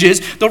avenges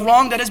the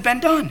wrong that has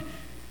been done.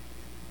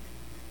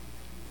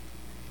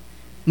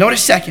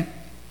 Notice second,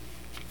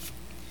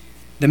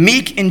 the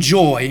meek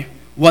enjoy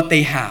what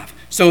they have.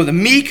 So the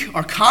meek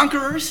are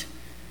conquerors,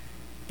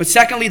 but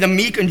secondly, the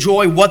meek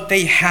enjoy what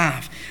they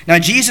have. Now,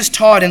 Jesus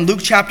taught in Luke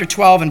chapter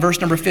 12 and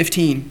verse number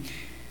 15.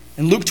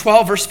 In Luke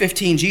 12, verse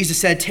 15, Jesus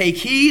said, "Take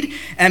heed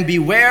and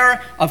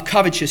beware of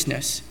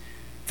covetousness,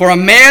 for a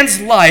man's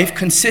life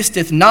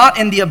consisteth not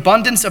in the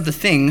abundance of the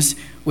things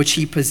which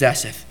he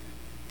possesseth."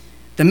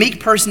 The meek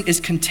person is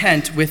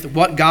content with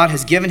what God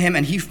has given him,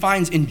 and he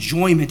finds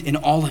enjoyment in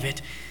all of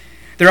it.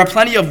 There are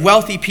plenty of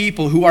wealthy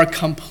people who are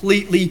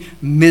completely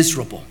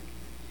miserable.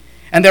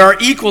 And there are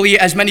equally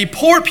as many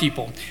poor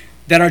people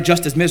that are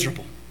just as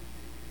miserable.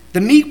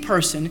 The meek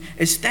person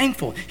is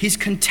thankful. He's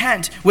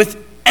content with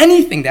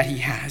anything that he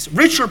has,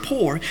 rich or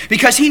poor,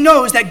 because he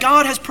knows that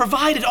God has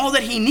provided all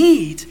that he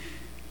needs.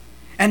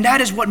 And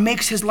that is what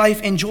makes his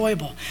life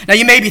enjoyable. Now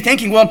you may be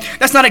thinking, well,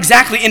 that's not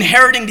exactly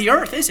inheriting the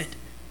earth, is it?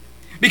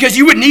 because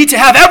you would need to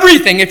have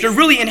everything if you're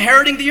really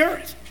inheriting the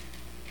earth.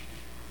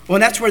 Well,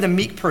 and that's where the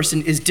meek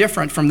person is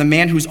different from the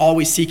man who's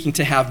always seeking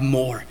to have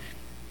more.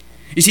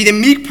 You see, the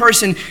meek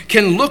person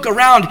can look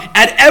around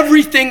at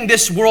everything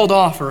this world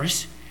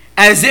offers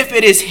as if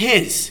it is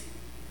his.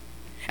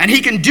 And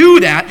he can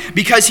do that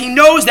because he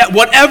knows that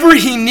whatever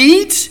he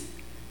needs,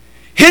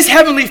 his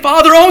heavenly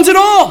Father owns it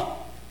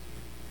all.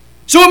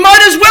 So it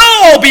might as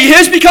well all be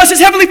his because his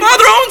heavenly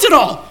Father owns it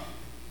all.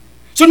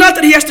 So not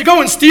that he has to go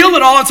and steal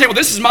it all and say, well,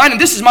 this is mine,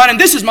 and this is mine, and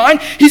this is mine.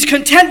 He's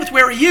content with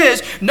where he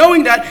is,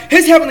 knowing that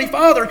his heavenly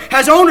Father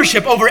has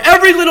ownership over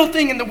every little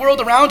thing in the world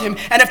around him.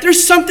 And if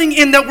there's something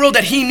in that world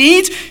that he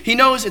needs, he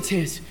knows it's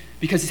his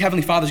because his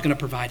heavenly Father is going to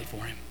provide it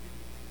for him.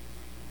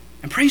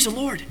 And praise the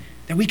Lord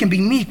that we can be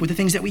meek with the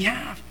things that we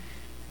have.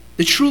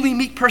 The truly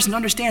meek person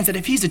understands that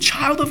if he's a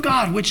child of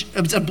God, which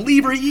as a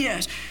believer he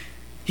is,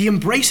 he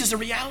embraces the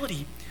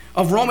reality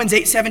of Romans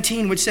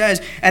 8:17, which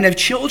says, and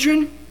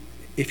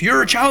if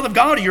you're a child of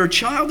God or you're a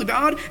child of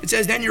God, it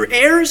says, then you're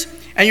heirs,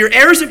 and you're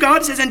heirs of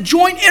God, it says, and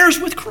joint heirs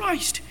with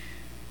Christ.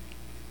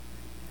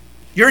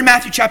 You're in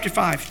Matthew chapter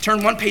 5.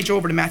 Turn one page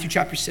over to Matthew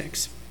chapter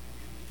 6.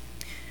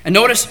 And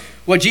notice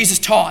what Jesus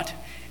taught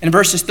in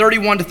verses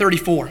 31 to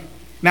 34.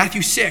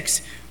 Matthew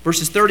 6,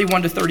 verses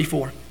 31 to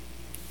 34.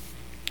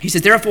 He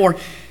says, therefore,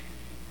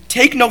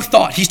 take no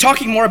thought. He's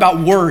talking more about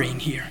worrying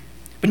here.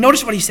 But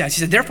notice what he says. He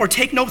said, therefore,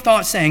 take no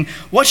thought, saying,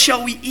 what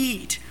shall we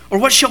eat? Or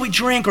what shall we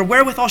drink? Or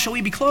wherewithal shall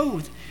we be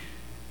clothed?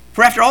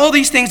 For after all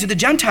these things do the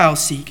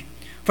Gentiles seek.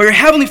 For your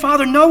heavenly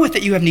Father knoweth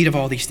that you have need of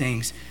all these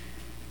things.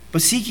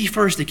 But seek ye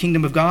first the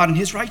kingdom of God and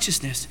his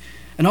righteousness,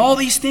 and all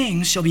these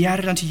things shall be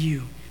added unto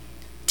you.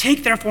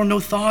 Take therefore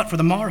no thought for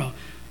the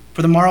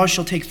morrow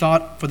shall take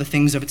thought for the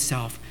things of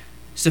itself.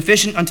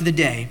 Sufficient unto the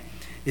day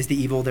is the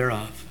evil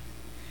thereof.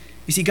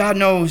 You see, God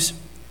knows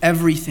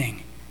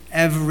everything,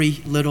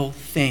 every little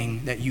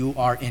thing that you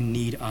are in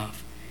need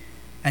of.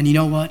 And you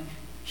know what?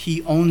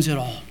 He owns it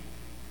all.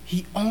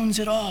 He owns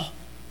it all.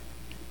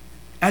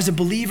 As a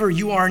believer,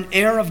 you are an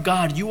heir of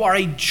God. You are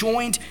a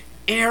joint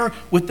heir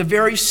with the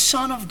very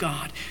Son of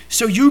God.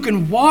 So you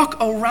can walk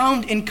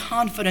around in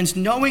confidence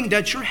knowing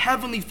that your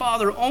heavenly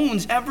Father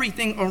owns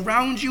everything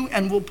around you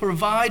and will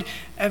provide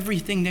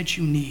everything that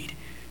you need.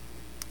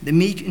 The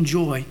meek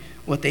enjoy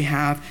what they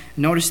have.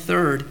 Notice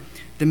third,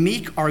 the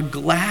meek are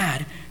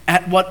glad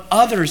at what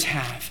others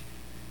have.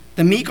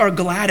 The meek are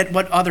glad at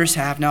what others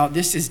have. Now,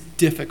 this is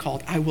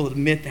difficult, I will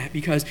admit that,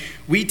 because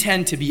we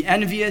tend to be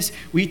envious,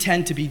 we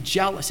tend to be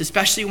jealous,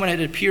 especially when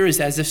it appears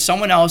as if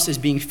someone else is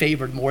being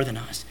favored more than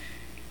us.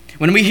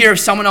 When we hear of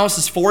someone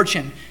else's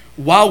fortune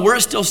while we're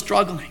still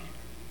struggling,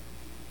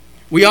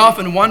 we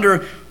often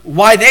wonder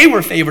why they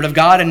were favored of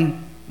God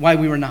and why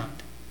we were not.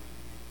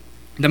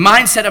 The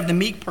mindset of the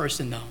meek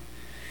person, though,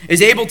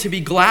 is able to be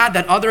glad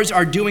that others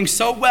are doing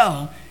so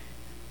well,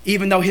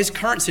 even though his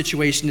current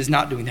situation is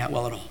not doing that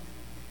well at all.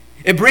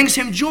 It brings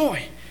him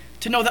joy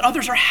to know that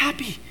others are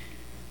happy.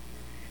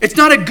 It's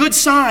not a good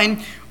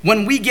sign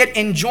when we get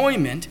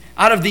enjoyment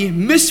out of the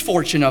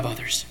misfortune of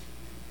others.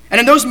 And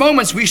in those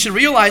moments, we should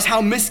realize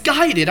how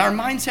misguided our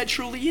mindset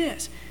truly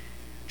is.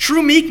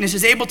 True meekness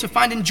is able to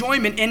find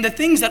enjoyment in the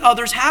things that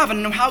others have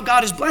and how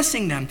God is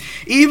blessing them,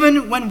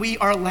 even when we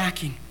are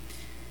lacking.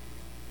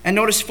 And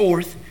notice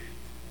fourth,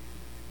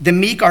 the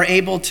meek are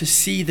able to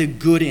see the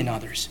good in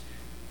others.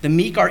 The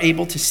meek are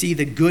able to see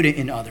the good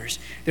in others.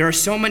 There are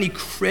so many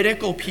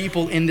critical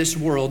people in this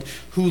world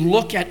who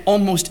look at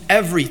almost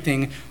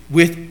everything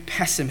with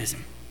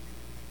pessimism.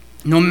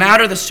 No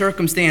matter the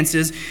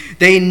circumstances,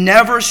 they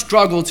never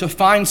struggle to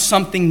find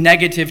something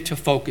negative to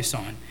focus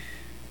on.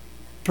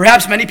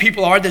 Perhaps many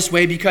people are this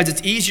way because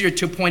it's easier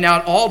to point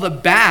out all the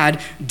bad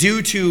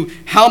due to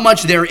how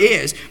much there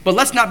is. But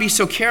let's not be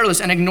so careless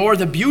and ignore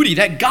the beauty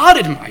that God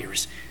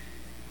admires.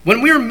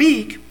 When we're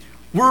meek,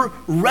 we're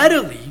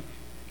readily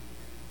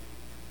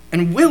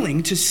and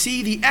willing to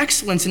see the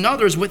excellence in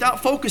others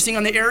without focusing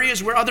on the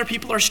areas where other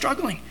people are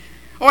struggling.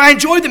 Oh, I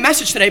enjoyed the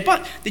message today,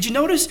 but did you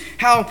notice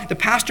how the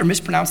pastor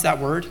mispronounced that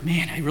word?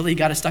 Man, I really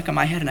got it stuck in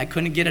my head and I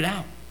couldn't get it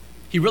out.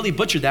 He really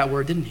butchered that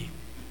word, didn't he?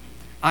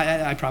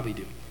 I probably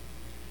do.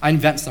 I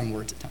invent some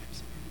words at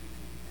times.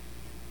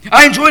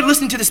 I enjoyed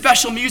listening to the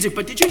special music,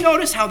 but did you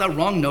notice how that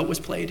wrong note was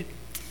played?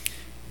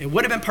 It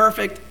would have been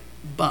perfect,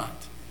 but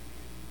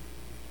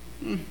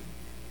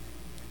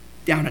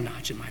down a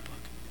notch in my book.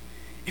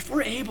 If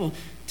we're able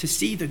to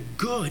see the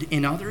good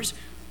in others,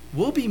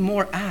 we'll be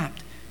more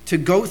apt to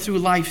go through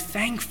life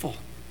thankful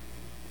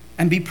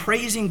and be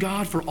praising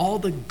God for all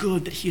the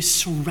good that he has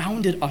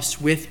surrounded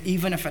us with,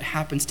 even if it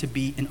happens to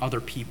be in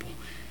other people.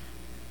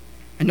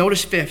 And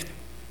notice fifth,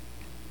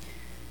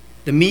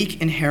 the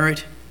meek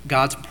inherit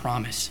God's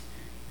promise.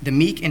 The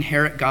meek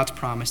inherit God's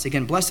promise.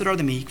 Again, blessed are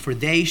the meek, for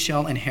they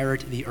shall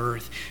inherit the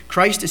earth.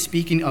 Christ is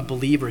speaking of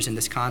believers in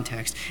this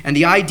context. And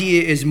the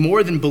idea is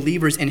more than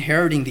believers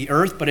inheriting the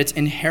earth, but it's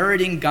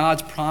inheriting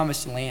God's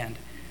promised land.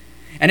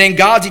 And in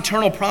God's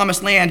eternal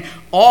promised land,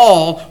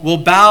 all will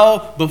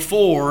bow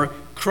before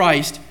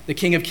Christ, the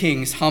King of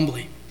Kings,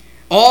 humbly.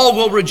 All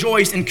will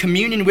rejoice in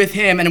communion with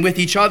him and with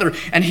each other.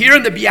 And here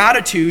in the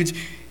Beatitudes,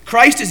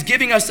 Christ is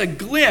giving us a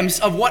glimpse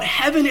of what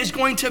heaven is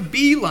going to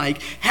be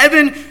like.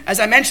 Heaven, as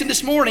I mentioned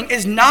this morning,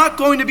 is not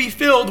going to be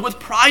filled with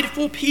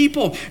prideful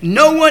people.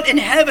 No one in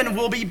heaven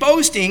will be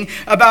boasting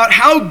about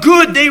how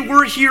good they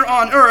were here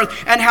on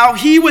earth and how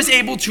he was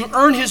able to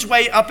earn his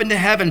way up into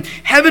heaven.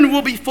 Heaven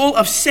will be full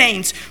of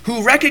saints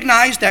who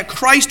recognize that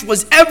Christ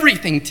was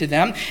everything to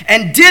them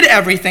and did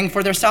everything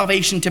for their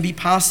salvation to be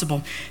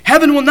possible.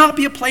 Heaven will not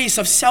be a place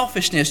of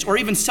selfishness or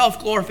even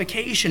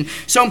self-glorification.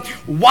 So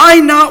why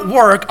not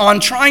work on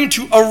trying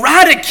to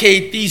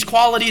eradicate these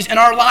qualities in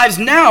our lives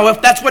now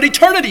if that's what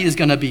eternity is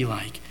going to be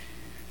like?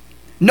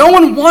 No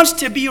one wants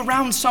to be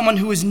around someone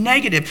who is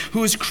negative,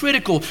 who is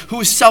critical, who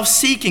is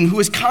self-seeking,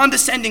 who is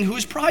condescending, who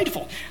is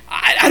prideful.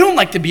 I don't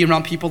like to be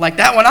around people like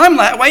that. When I'm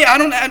that way,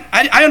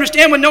 I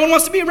understand when no one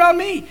wants to be around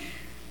me.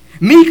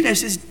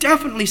 Meekness is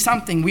definitely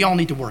something we all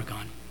need to work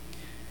on.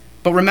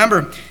 But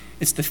remember,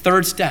 it's the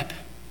third step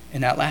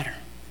in that ladder.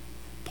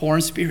 Poor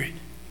in spirit,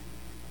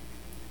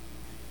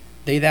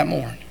 they that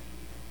mourn,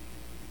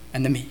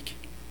 and the meek.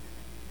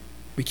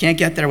 We can't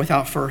get there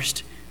without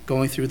first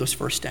going through those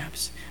first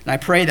steps. And I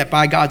pray that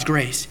by God's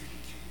grace,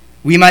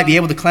 we might be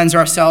able to cleanse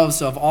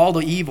ourselves of all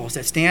the evils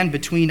that stand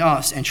between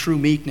us and true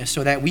meekness,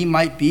 so that we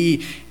might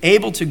be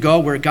able to go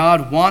where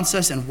God wants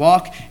us and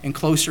walk in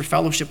closer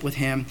fellowship with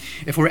him.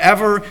 If we're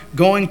ever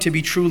going to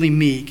be truly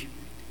meek,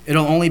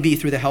 it'll only be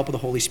through the help of the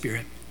Holy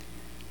Spirit.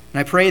 And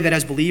I pray that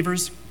as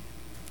believers,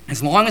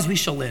 as long as we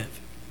shall live,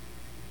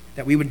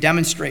 that we would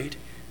demonstrate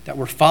that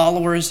we're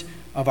followers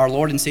of our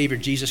Lord and Savior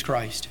Jesus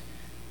Christ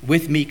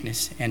with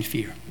meekness and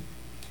fear.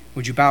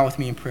 Would you bow with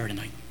me in prayer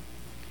tonight?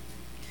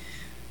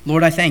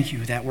 Lord, I thank you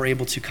that we're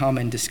able to come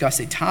and discuss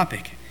a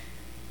topic,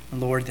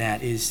 Lord,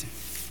 that is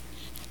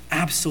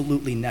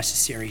absolutely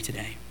necessary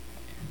today.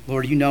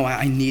 Lord, you know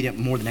I need it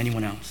more than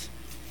anyone else.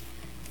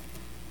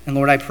 And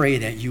Lord, I pray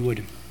that you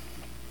would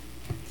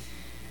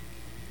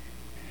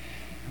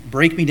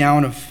break me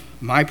down of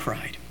my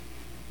pride.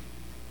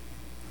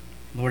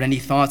 Lord, any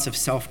thoughts of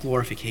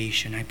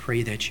self-glorification, I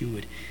pray that you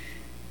would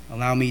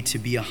allow me to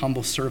be a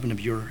humble servant of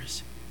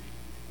yours.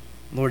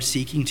 Lord,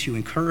 seeking to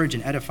encourage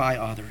and edify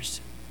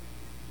others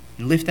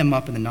and lift them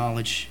up in the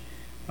knowledge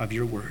of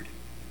your word.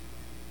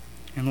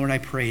 And Lord, I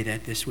pray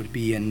that this would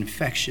be an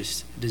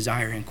infectious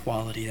desire and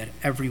quality, that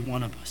every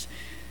one of us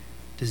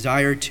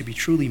desire to be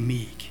truly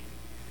meek.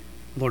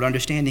 Lord,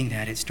 understanding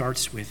that it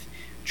starts with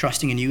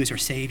trusting in you as our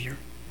Savior.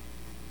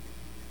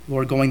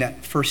 Lord, going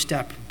that first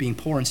step, being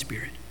poor in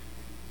spirit,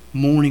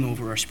 mourning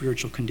over our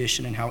spiritual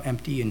condition and how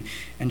empty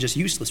and just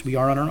useless we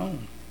are on our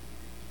own.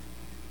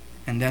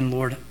 And then,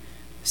 Lord,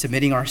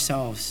 submitting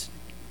ourselves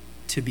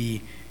to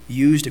be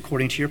used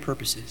according to your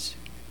purposes,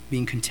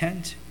 being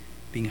content,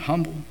 being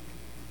humble,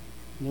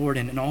 Lord,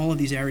 and in all of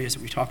these areas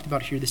that we talked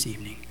about here this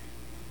evening,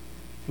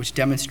 which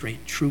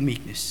demonstrate true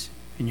meekness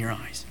in your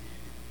eyes.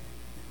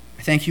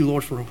 I thank you,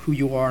 Lord, for who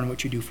you are and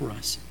what you do for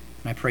us.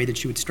 And I pray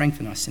that you would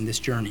strengthen us in this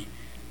journey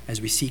as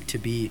we seek to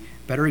be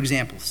better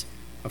examples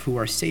of who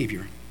our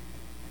Savior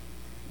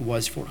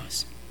was for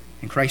us.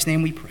 In Christ's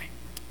name we pray.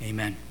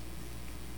 Amen.